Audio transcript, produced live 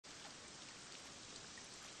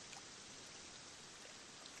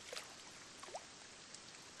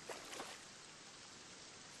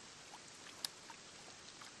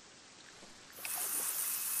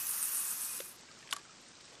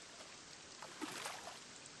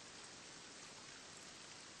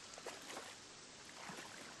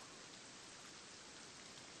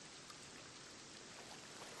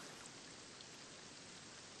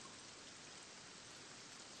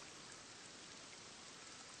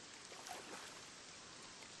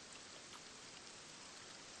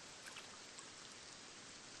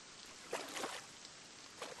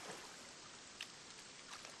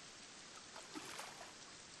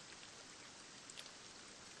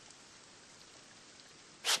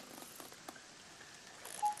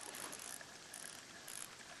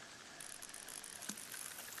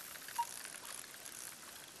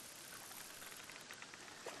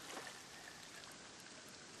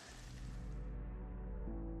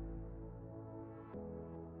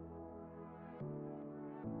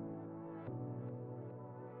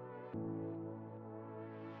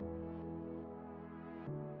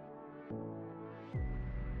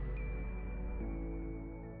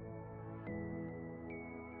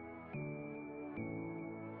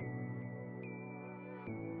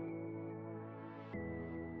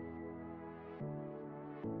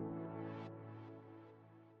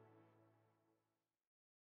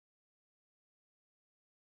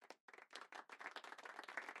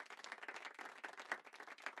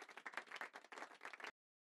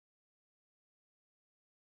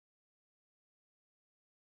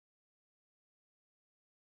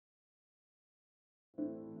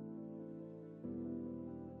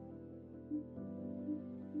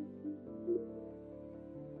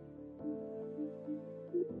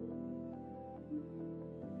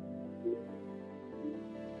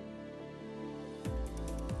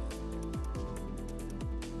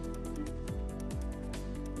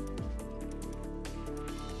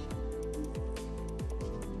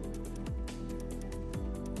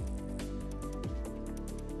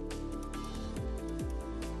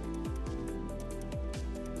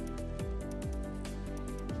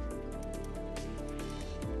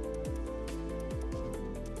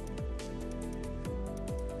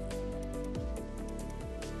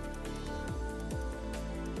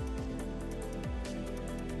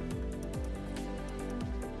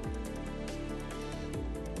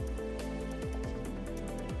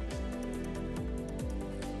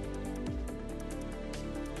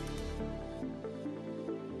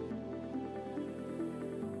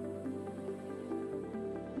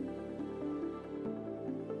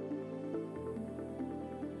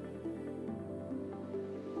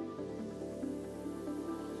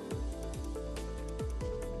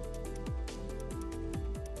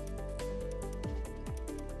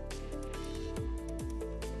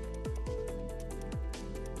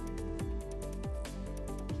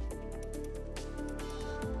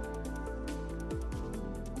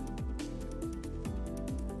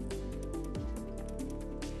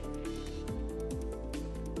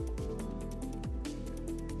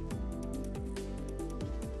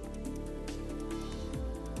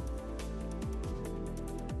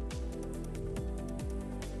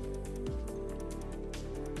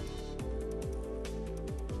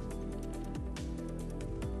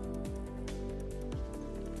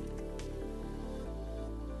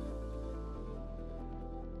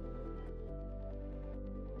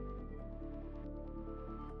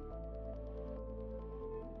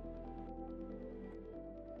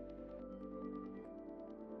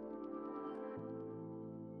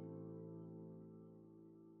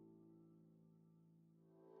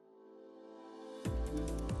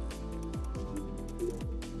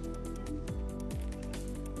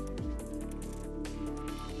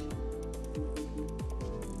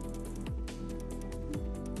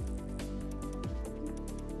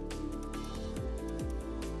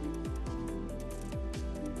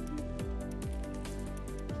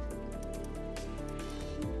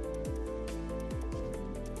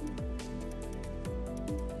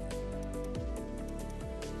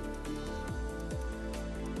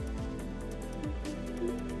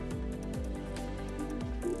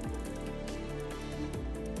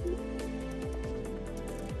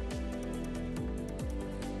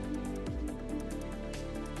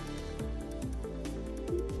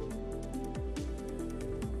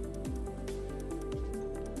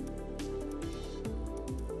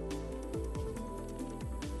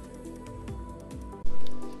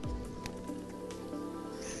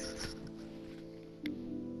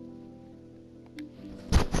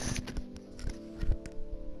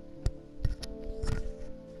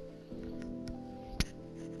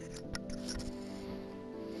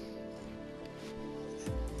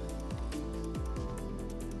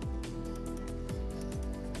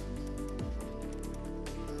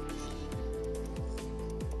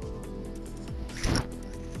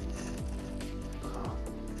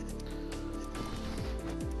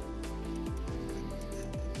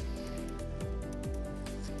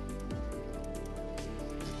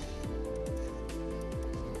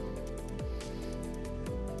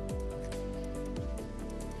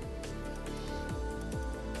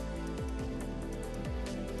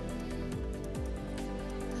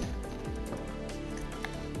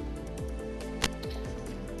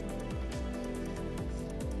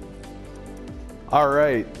All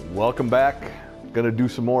right, welcome back. Gonna do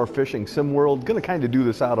some more fishing sim world. Gonna kind of do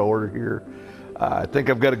this out of order here. I think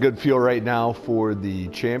I've got a good feel right now for the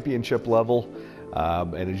championship level.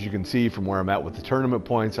 And as you can see from where I'm at with the tournament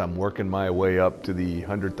points, I'm working my way up to the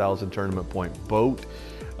 100,000 tournament point boat.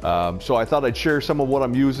 So I thought I'd share some of what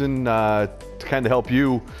I'm using to kind of help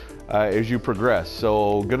you as you progress.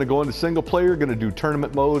 So gonna go into single player, gonna do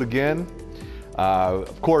tournament mode again.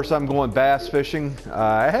 Of course, I'm going bass fishing.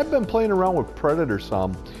 I have been playing around with Predator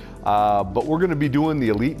some, but we're going to be doing the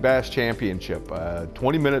Elite Bass Championship.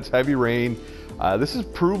 20 minutes, heavy rain. This is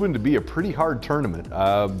proven to be a pretty hard tournament.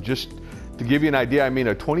 Just to give you an idea, I mean,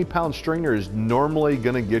 a 20-pound stringer is normally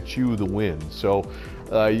going to get you the win. So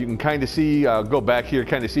you can kind of see, go back here,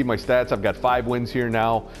 kind of see my stats. I've got 5 wins here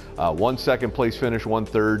now, 1 second place finish, 1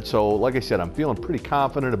 third. So like I said, I'm feeling pretty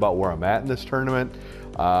confident about where I'm at in this tournament.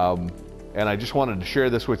 And I just wanted to share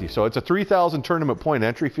this with you. So it's a 3,000 tournament point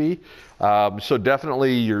entry fee. So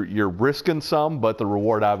definitely you're risking some, but the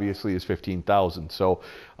reward obviously is 15,000. So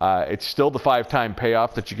it's still the 5-time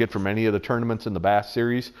payoff that you get from any of the tournaments in the Bass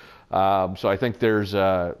Series. So I think there's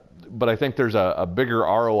a bigger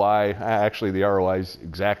ROI. Actually, the ROI is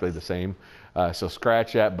exactly the same. So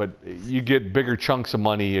scratch that, but you get bigger chunks of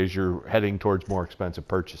money as you're heading towards more expensive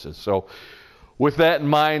purchases. So with that in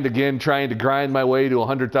mind, again, trying to grind my way to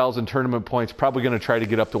 100,000 tournament points, probably going to try to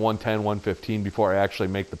get up to 110, 115 before I actually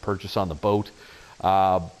make the purchase on the boat.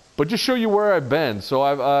 But just show you where I've been. So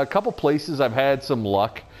I've a couple places I've had some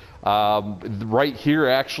luck. Right here,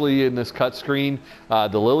 actually, in this cut screen,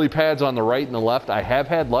 the lily pads on the right and the left, I have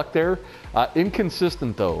had luck there.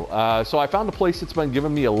 Inconsistent though. So I found a place that's been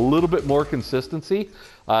giving me a little bit more consistency.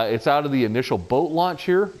 It's out of the initial boat launch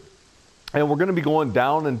here. And we're going to be going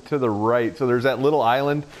down and to the right. So there's that little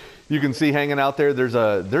island you can see hanging out there. There's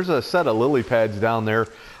a set of lily pads down there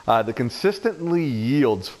that consistently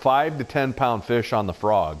yields 5 to 10 pound fish on the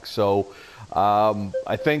frog. So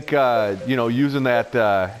I think using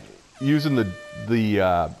that using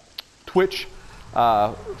the twitch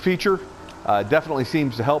feature definitely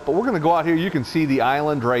seems to help. But we're going to go out here. You can see the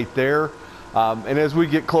island right there. And as we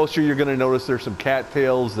get closer, you're going to notice there's some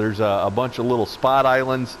cattails. There's a bunch of little spot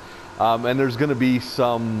islands. And there's going to be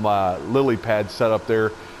some lily pads set up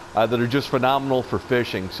there that are just phenomenal for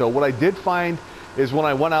fishing. So what I did find is when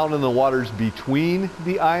I went out in the waters between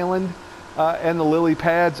the island and the lily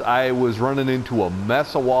pads, I was running into a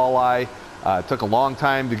mess of walleye. It took a long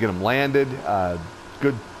time to get them landed.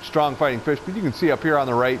 Good, strong fighting fish. But you can see up here on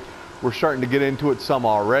the right, we're starting to get into it some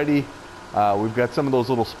already. We've got some of those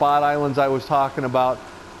little spot islands I was talking about.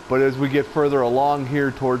 But as we get further along here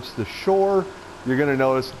towards the shore, you're going to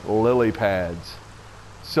notice lily pads.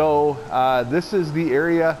 So this is the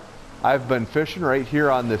area I've been fishing right here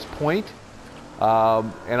on this point.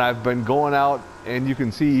 And I've been going out, and you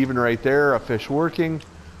can see even right there a fish working.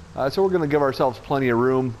 So we're going to give ourselves plenty of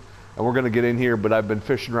room, and we're going to get in here, but I've been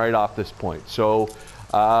fishing right off this point. So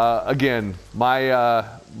again,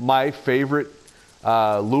 my favorite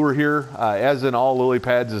lure here, as in all lily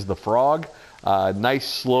pads, is the frog.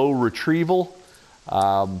 Nice slow retrieval.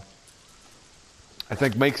 I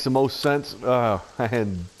think makes the most sense,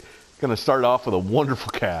 and going to start off with a wonderful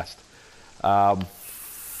cast. But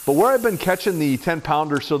where I've been catching the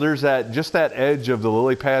 10-pounder, so there's just that edge of the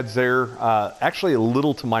lily pads there, actually a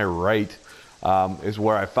little to my right is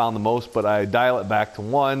where I found the most, but I dial it back to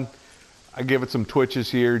 1. I give it some twitches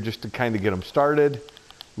here just to kind of get them started.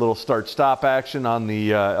 Little start-stop action on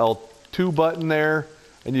the L2 button there,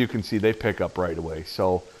 and you can see they pick up right away.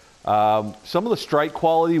 So some of the strike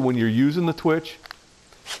quality when you're using the twitch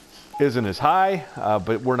isn't as high,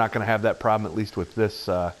 but we're not going to have that problem, at least with this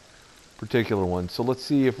particular one. So let's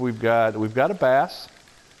see if we've got a bass,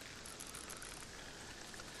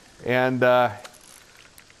 and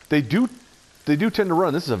they do tend to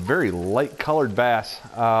run. This is a very light colored bass,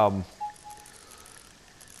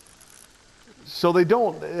 so they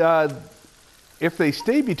don't. If they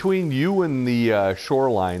stay between you and the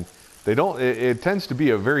shoreline, they don't. It tends to be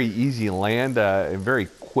a very easy land and very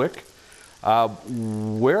quick.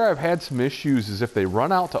 Where I've had some issues is if they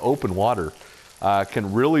run out to open water,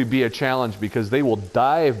 can really be a challenge because they will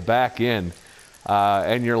dive back in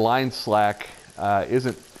and your line slack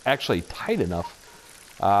isn't actually tight enough.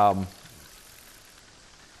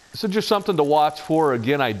 So just something to watch for.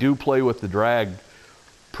 Again, I do play with the drag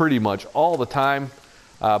pretty much all the time,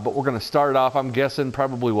 but we're going to start off, I'm guessing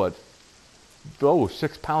probably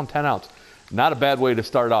 6 pound, 10 ounce. Not a bad way to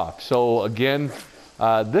start off. So again,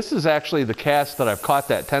 this is actually the cast that I've caught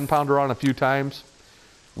that 10-pounder on a few times.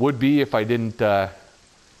 Would be if I didn't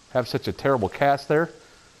have such a terrible cast there.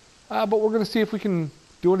 But we're going to see if we can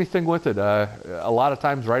do anything with it. A lot of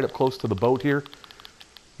times right up close to the boat here.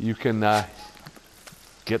 you can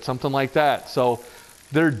get something like that. So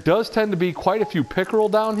there does tend to be quite a few pickerel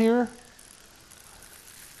down here.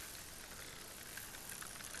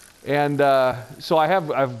 And so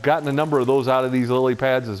I've gotten a number of those out of these lily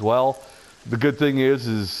pads as well. The good thing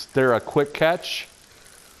is they're a quick catch,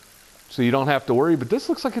 so you don't have to worry. But this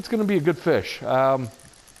looks like it's going to be a good fish.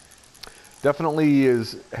 Definitely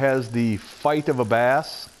has the fight of a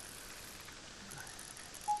bass.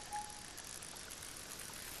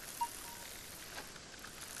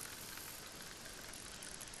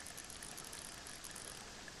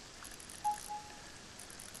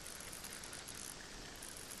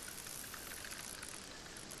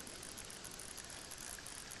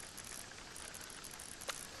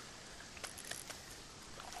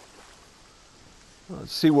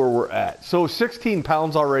 Let's see where we're at. So 16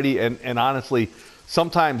 pounds already, and honestly,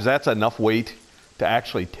 sometimes that's enough weight to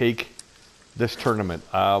actually take this tournament.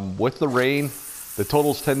 With the rain, the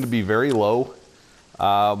totals tend to be very low.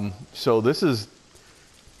 So this is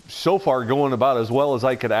so far going about as well as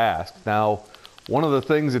I could ask. Now, one of the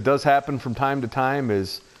things that does happen from time to time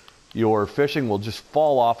is your fishing will just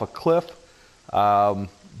fall off a cliff. But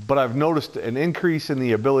I've noticed an increase in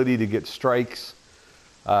the ability to get strikes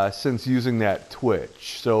since using that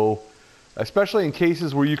twitch. So especially in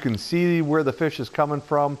cases where you can see where the fish is coming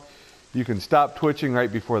from, you can stop twitching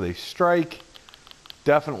right before they strike.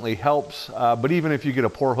 Definitely helps. But even if you get a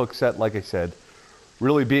poor hook set, like I said,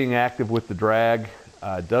 really being active with the drag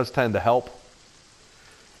does tend to help,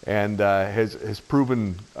 and has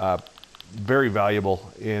proven very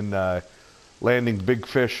valuable in landing big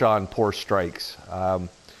fish on poor strikes.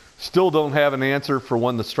 Still don't have an answer for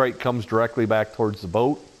when the strike comes directly back towards the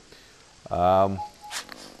boat.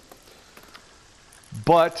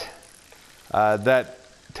 But that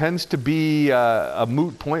tends to be a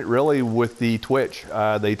moot point really with the twitch.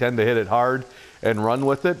 They tend to hit it hard and run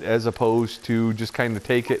with it, as opposed to just kind of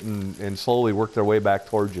take it and slowly work their way back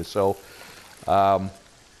towards you. So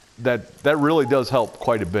that really does help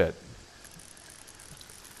quite a bit.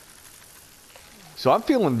 So I'm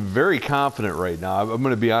feeling very confident right now. I'm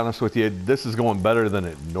going to be honest with you. This is going better than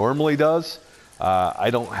it normally does.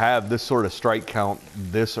 I don't have this sort of strike count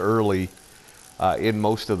this early in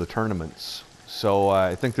most of the tournaments. So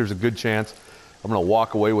I think there's a good chance I'm going to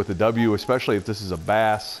walk away with a W, especially if this is a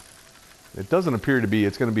bass. It doesn't appear to be.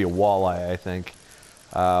 It's going to be a walleye, I think.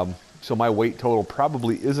 So my weight total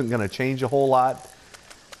probably isn't going to change a whole lot.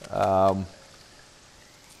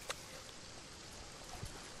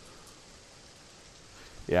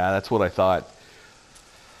 Yeah, that's what I thought.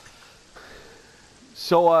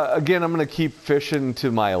 So again, I'm going to keep fishing to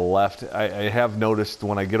my left. I have noticed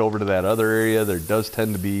when I get over to that other area, there does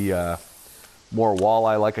tend to be more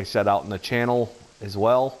walleye, like I said, out in the channel as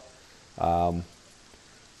well.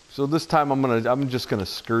 So this time I'm just gonna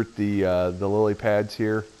skirt the lily pads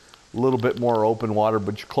here. A little bit more open water,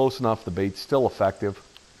 but you're close enough. The bait's still effective.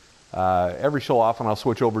 Every so often I'll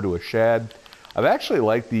switch over to a shad. I've actually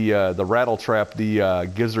liked the rattle trap. The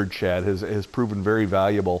gizzard shad has proven very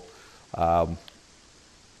valuable.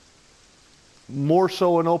 More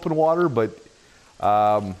so in open water, but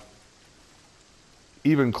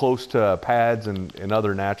even close to pads and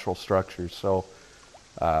other natural structures. So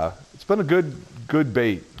it's been a good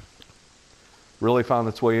bait. Really found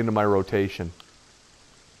its way into my rotation.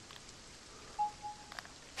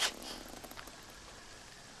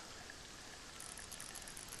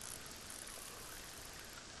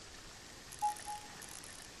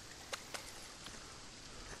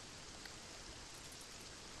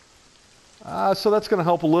 So that's going to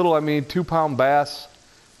help a little. I mean, 2-pound bass,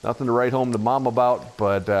 nothing to write home to mom about,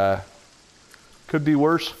 but could be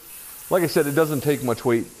worse. Like I said, it doesn't take much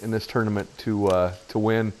weight in this tournament to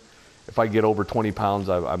win. If I get over 20 pounds,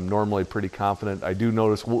 I'm normally pretty confident. I do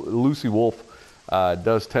notice Lucy Wolf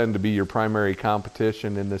does tend to be your primary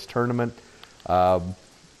competition in this tournament.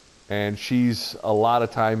 And she's a lot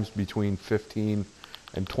of times between 15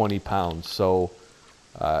 and 20 pounds. So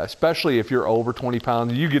especially if you're over 20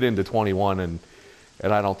 pounds, you get into 21, and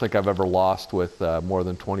I don't think I've ever lost with more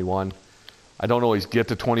than 21. I don't always get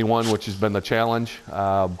to 21, which has been the challenge.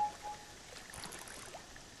 I'm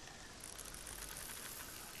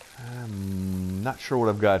not sure what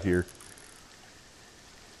I've got here.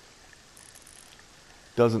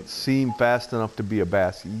 Doesn't seem fast enough to be a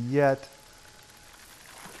bass yet.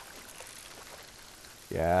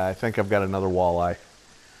 Yeah, I think I've got another walleye.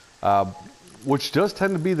 Which does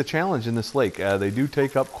tend to be the challenge in this lake. They do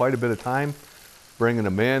take up quite a bit of time bringing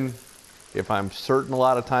them in. If I'm certain a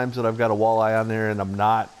lot of times that I've got a walleye on there and I'm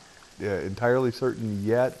not entirely certain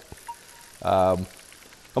yet, I'm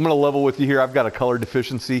going to level with you here. I've got a color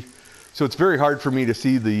deficiency, So it's very hard for me to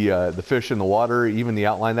see the fish in the water, even the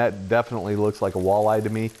outline. That definitely looks like a walleye to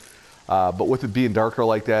me. But with it being darker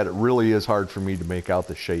like that, it really is hard for me to make out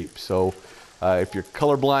the shape. So if you're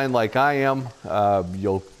colorblind like I am,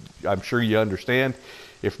 I'm sure you understand.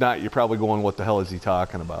 If not, you're probably going, what the hell is he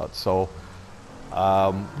talking about? So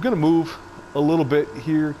I'm gonna move a little bit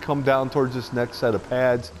here, come down towards this next set of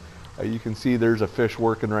pads. You can see there's a fish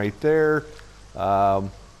working right there.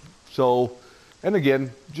 And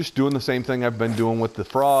again, just doing the same thing I've been doing with the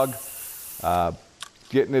frog,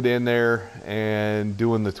 getting it in there and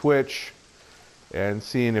doing the twitch and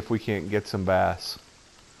seeing if we can't get some bass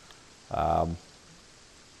to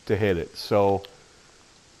hit it. So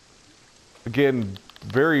again,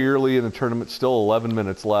 very early in the tournament, still 11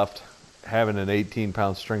 minutes left. Having an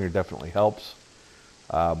 18-pound stringer definitely helps.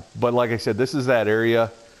 But like I said, this is that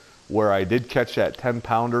area where I did catch that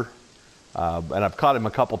 10-pounder. And I've caught him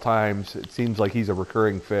a couple times. It seems like he's a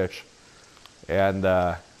recurring fish. And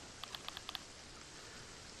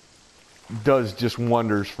does just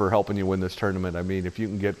wonders for helping you win this tournament. I mean, if you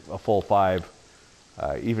can get a full 5,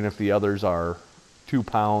 even if the others are 2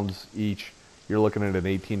 pounds each, you're looking at an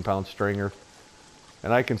 18-pound stringer.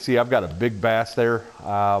 And I can see I've got a big bass there.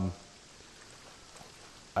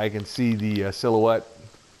 I can see the silhouette.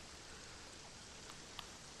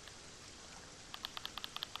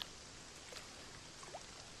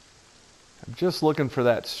 I'm just looking for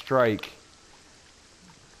that strike.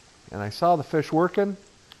 And I saw the fish working,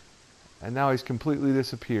 and now he's completely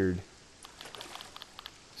disappeared.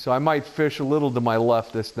 So I might fish a little to my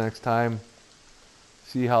left this next time.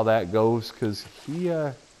 See how that goes, because he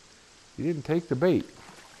didn't take the bait.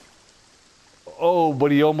 Oh,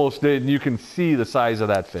 but he almost did, and you can see the size of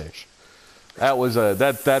that fish. That was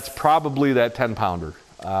that's probably that 10-pounder.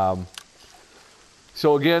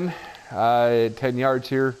 So again, 10 yards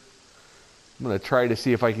here. I'm gonna try to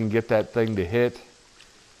see if I can get that thing to hit.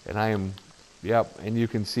 And I am, yep, and you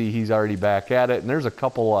can see he's already back at it. And there's a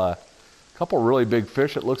couple really big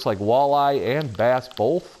fish. It looks like walleye and bass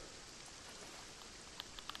both.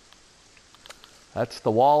 That's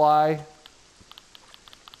the walleye.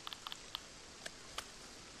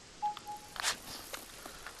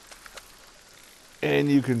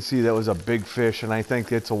 And you can see that was a big fish, and I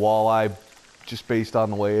think it's a walleye just based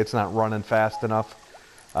on the way it's not running fast enough.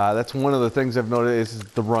 That's one of the things I've noticed is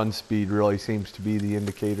the run speed really seems to be the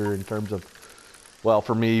indicator in terms of, well,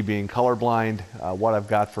 for me being colorblind, what I've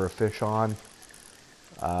got for a fish on.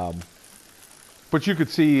 But you could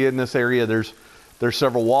see in this area there's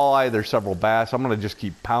several walleye, there's several bass. I'm going to just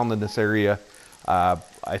keep pounding this area.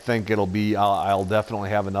 I think it'll be, I'll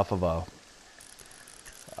definitely have enough of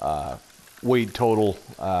a weight total,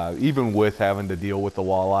 even with having to deal with the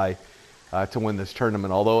walleye, to win this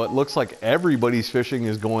tournament. Although it looks like everybody's fishing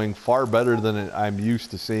is going far better than I'm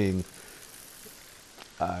used to seeing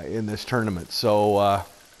in this tournament. So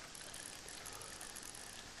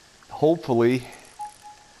hopefully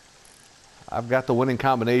I've got the winning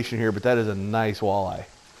combination here, but that is a nice walleye.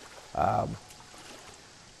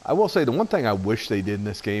 I will say the one thing I wish they did in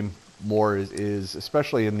this game more is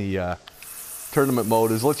especially in the tournament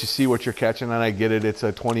mode, is let you see what you're catching. And I get it, it's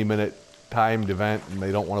a 20-minute timed event and they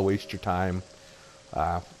don't want to waste your time.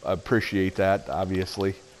 I appreciate that,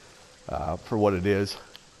 obviously, for what it is.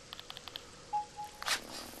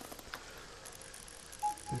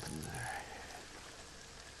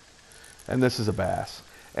 And this is a bass,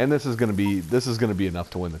 and this is going to be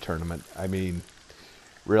enough to win the tournament. I mean,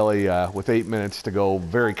 really, with 8 minutes to go,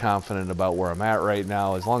 very confident about where I'm at right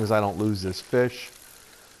now. As long as I don't lose this fish,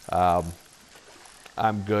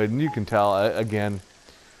 I'm good. And you can tell, again,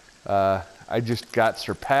 I just got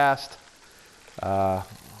surpassed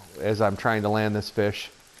as I'm trying to land this fish.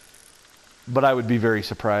 But I would be very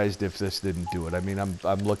surprised if this didn't do it. I mean,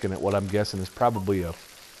 I'm looking at what I'm guessing is probably a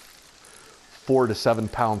 4 to 7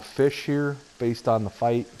 pound fish here based on the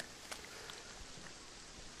fight.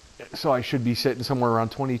 So I should be sitting somewhere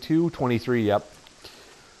around 22, 23, yep.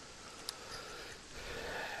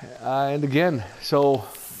 And again, so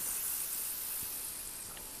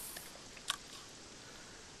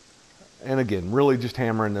and again, really just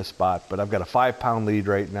hammering this spot, but I've got a 5 pound lead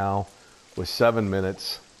right now with 7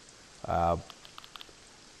 minutes.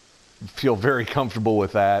 Feel very comfortable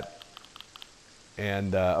with that.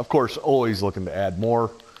 And of course, always looking to add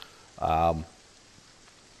more. But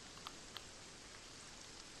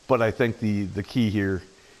I think the key here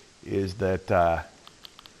is that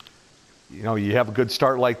you know, you have a good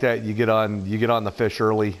start like that, you get on the fish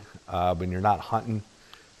early, and you're not hunting,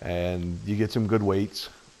 and you get some good weights.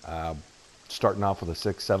 Starting off with a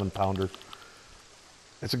 6-7 pounder.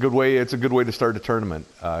 It's a good way to start a tournament.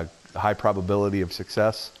 High probability of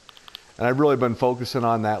success. And I've really been focusing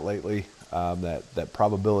on that lately. That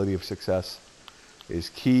probability of success is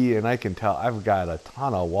key, and I can tell I've got a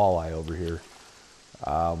ton of walleye over here.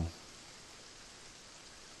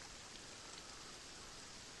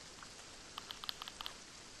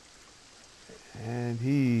 And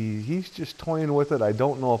he's just toying with it. I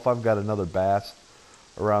don't know if I've got another bass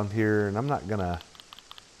around here, and I'm not gonna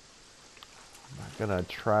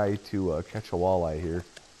try to catch a walleye here.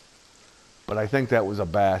 But I think that was a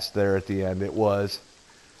bass there at the end. It was.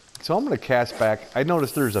 So I'm gonna cast back. I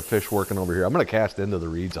noticed there's a fish working over here. I'm gonna cast into the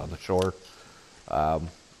reeds on the shore. I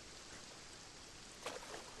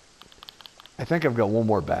think I've got one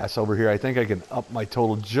more bass over here. I think I can up my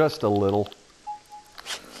total just a little.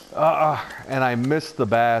 And I missed the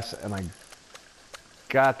bass, and I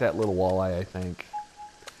got that little walleye, I think.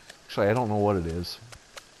 Actually, I don't know what it is.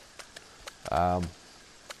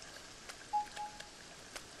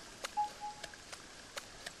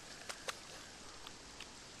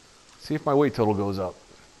 See if my weight total goes up.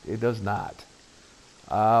 It does not.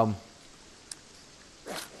 I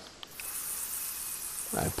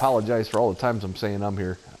apologize for all the times I'm saying I'm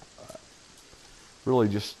here. Really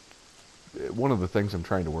just one of the things I'm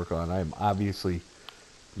trying to work on. I'm obviously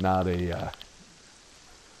not a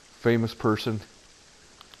famous person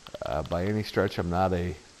by any stretch. I'm not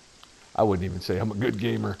a, I wouldn't even say I'm a good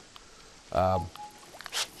gamer.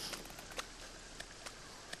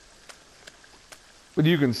 But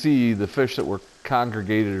you can see the fish that were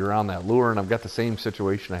congregated around that lure, and I've got the same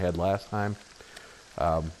situation I had last time.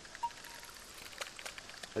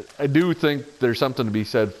 I do think there's something to be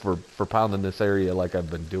said for pounding this area like I've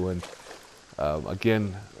been doing.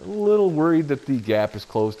 Again, a little worried that the gap is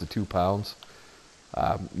close to 2 pounds.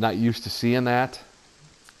 Not used to seeing that.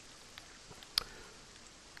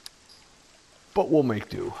 But we'll make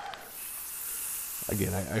do.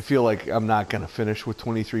 Again, I feel like I'm not going to finish with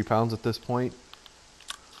 23 pounds at this point.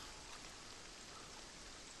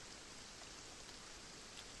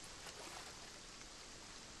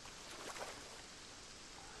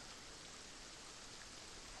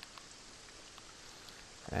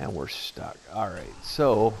 And we're stuck. All right,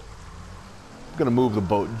 so I'm going to move the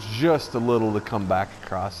boat just a little to come back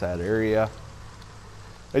across that area.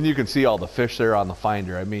 And you can see all the fish there on the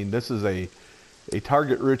finder. I mean, this is a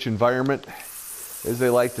target-rich environment, as they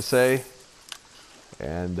like to say.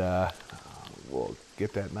 And we'll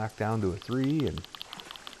get that knocked down to a 3. And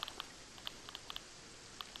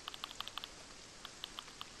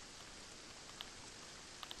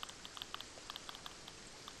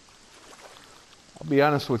I'll be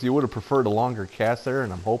honest with you, would have preferred a longer cast there,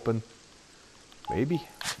 and I'm hoping, maybe,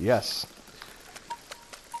 yes.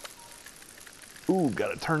 Ooh,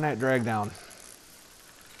 gotta turn that drag down.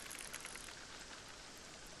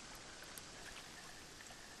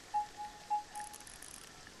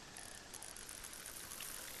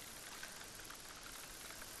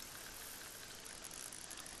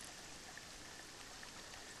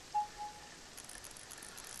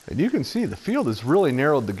 And you can see the field has really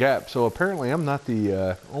narrowed the gap, so apparently I'm not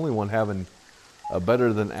the only one having a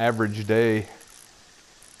better than average day.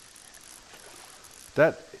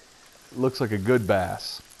 That looks like a good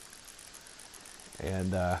bass.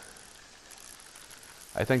 And I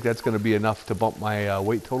think that's going to be enough to bump my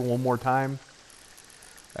weight total one more time.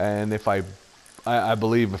 And if I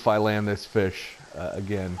believe if I land this fish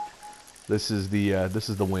again, this is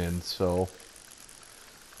the win. So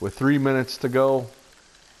with 3 minutes to go,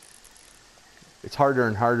 it's harder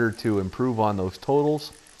and harder to improve on those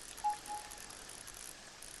totals.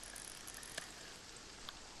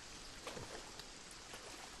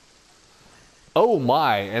 Oh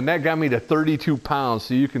my, and that got me to 32 pounds.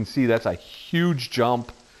 So you can see that's a huge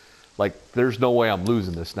jump. Like, there's no way I'm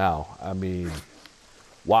losing this now. I mean,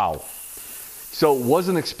 wow. So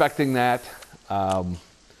wasn't expecting that.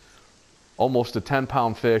 Almost a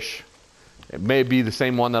 10-pound fish. It may be the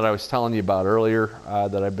same one that I was telling you about earlier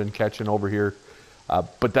that I've been catching over here.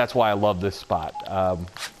 But that's why I love this spot.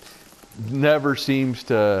 Never seems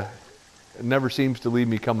to leave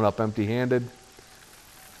me coming up empty-handed.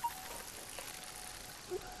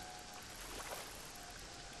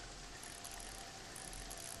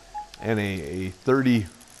 And a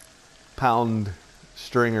 30-pound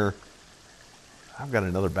stringer. I've got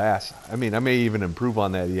another bass. I mean, I may even improve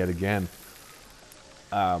on that yet again.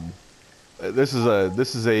 This is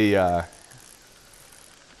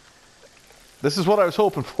what I was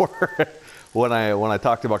hoping for when I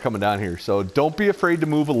talked about coming down here. So don't be afraid to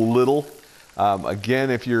move a little. Again,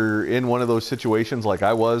 if you're in one of those situations like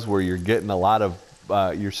I was, where you're getting a lot of,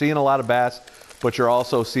 you're seeing a lot of bass, but you're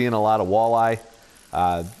also seeing a lot of walleye,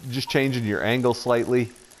 just changing your angle slightly.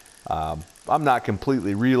 I'm not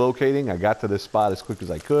completely relocating. I got to this spot as quick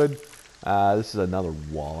as I could. This is another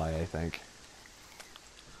walleye, I think.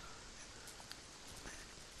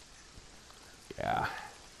 Yeah.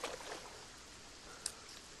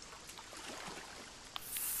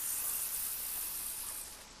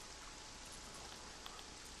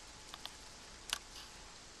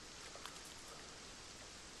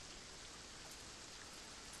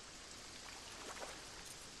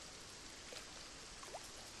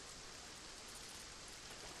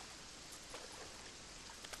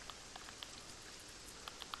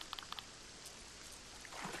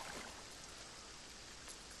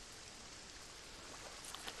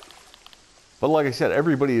 But like I said,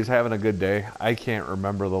 everybody is having a good day. I can't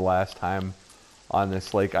remember the last time on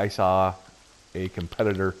this lake I saw a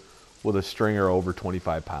competitor with a stringer over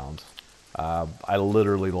 25 pounds. I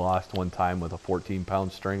literally lost one time with a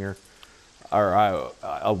 14-pound stringer, or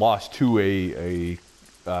I lost to a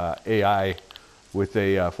AI with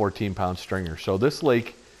a 14-pound stringer. So this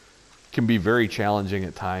lake can be very challenging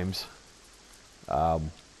at times.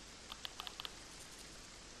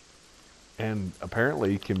 And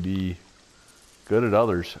apparently can be good at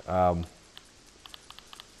others. And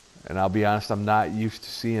I'll be honest, I'm not used to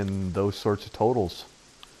seeing those sorts of totals.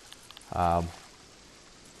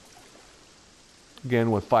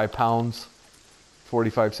 Again, with 5 pounds,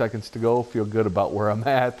 45 seconds to go, feel good about where I'm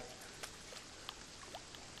at.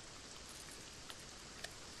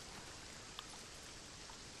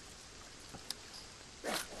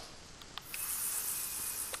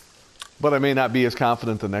 But I may not be as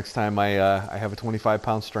confident the next time I have a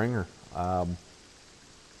 25-pound stringer.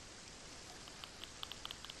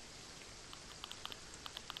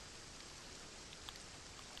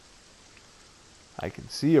 I can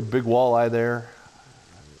see a big walleye there.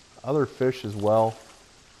 Other fish as well.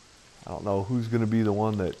 I don't know who's going to be the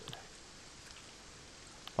one that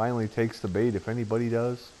finally takes the bait, if anybody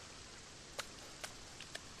does.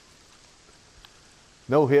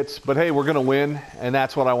 No hits, but hey, we're going to win, and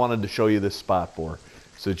that's what I wanted to show you this spot for,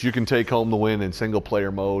 so that you can take home the win in single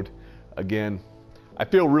player mode. Again, I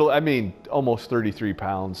feel almost 33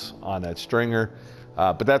 pounds on that stringer.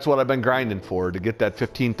 But that's what I've been grinding for, to get that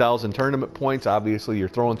 15,000 tournament points. Obviously, you're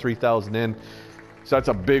throwing 3,000 in. So that's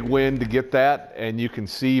a big win to get that. And you can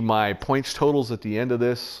see my points totals at the end of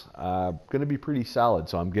this going to be pretty solid.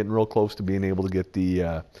 So I'm getting real close to being able to get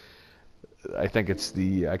the, I think it's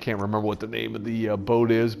the, I can't remember what the name of the boat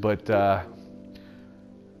is, but I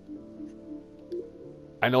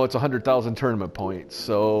know it's 100,000 tournament points.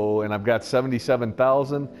 So, and I've got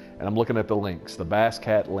 77,000, and I'm looking at the links, the Bass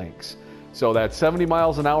Cat links. So that 70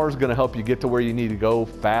 miles an hour is going to help you get to where you need to go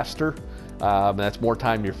faster. That's more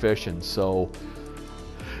time you're fishing. So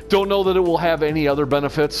don't know that it will have any other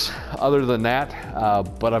benefits other than that.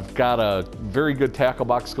 But I've got a very good tackle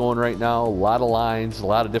box going right now. A lot of lines, a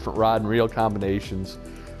lot of different rod and reel combinations.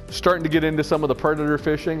 Starting to get into some of the predator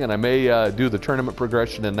fishing, and I may do the tournament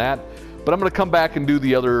progression in that. But I'm going to come back and do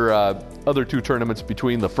the other 2 tournaments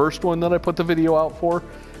between the first one that I put the video out for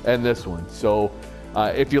and this one. So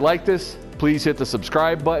if you like this, please hit the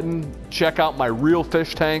subscribe button. Check out my real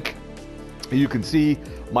fish tank. You can see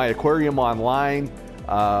my aquarium online.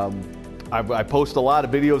 I post a lot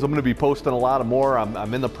of videos. I'm going to be posting a lot of more.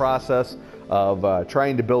 I'm in the process of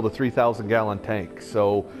trying to build a 3,000 gallon tank.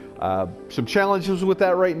 So some challenges with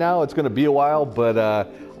that right now. It's going to be a while, but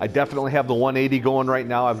I definitely have the 180 going right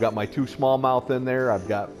now. I've got my 2 smallmouth in there. I've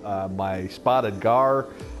got my spotted gar,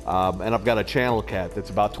 and I've got a channel cat that's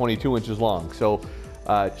about 22 inches long. So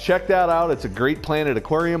check that out. It's a great Planet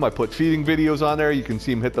aquarium. I put feeding videos on there. You can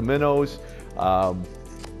see them hit the minnows.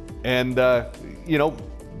 You know,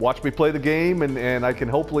 watch me play the game, and I can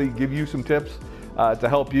hopefully give you some tips to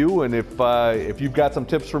help you. And if you've got some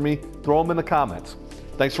tips for me, throw them in the comments.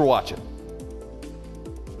 Thanks for watching.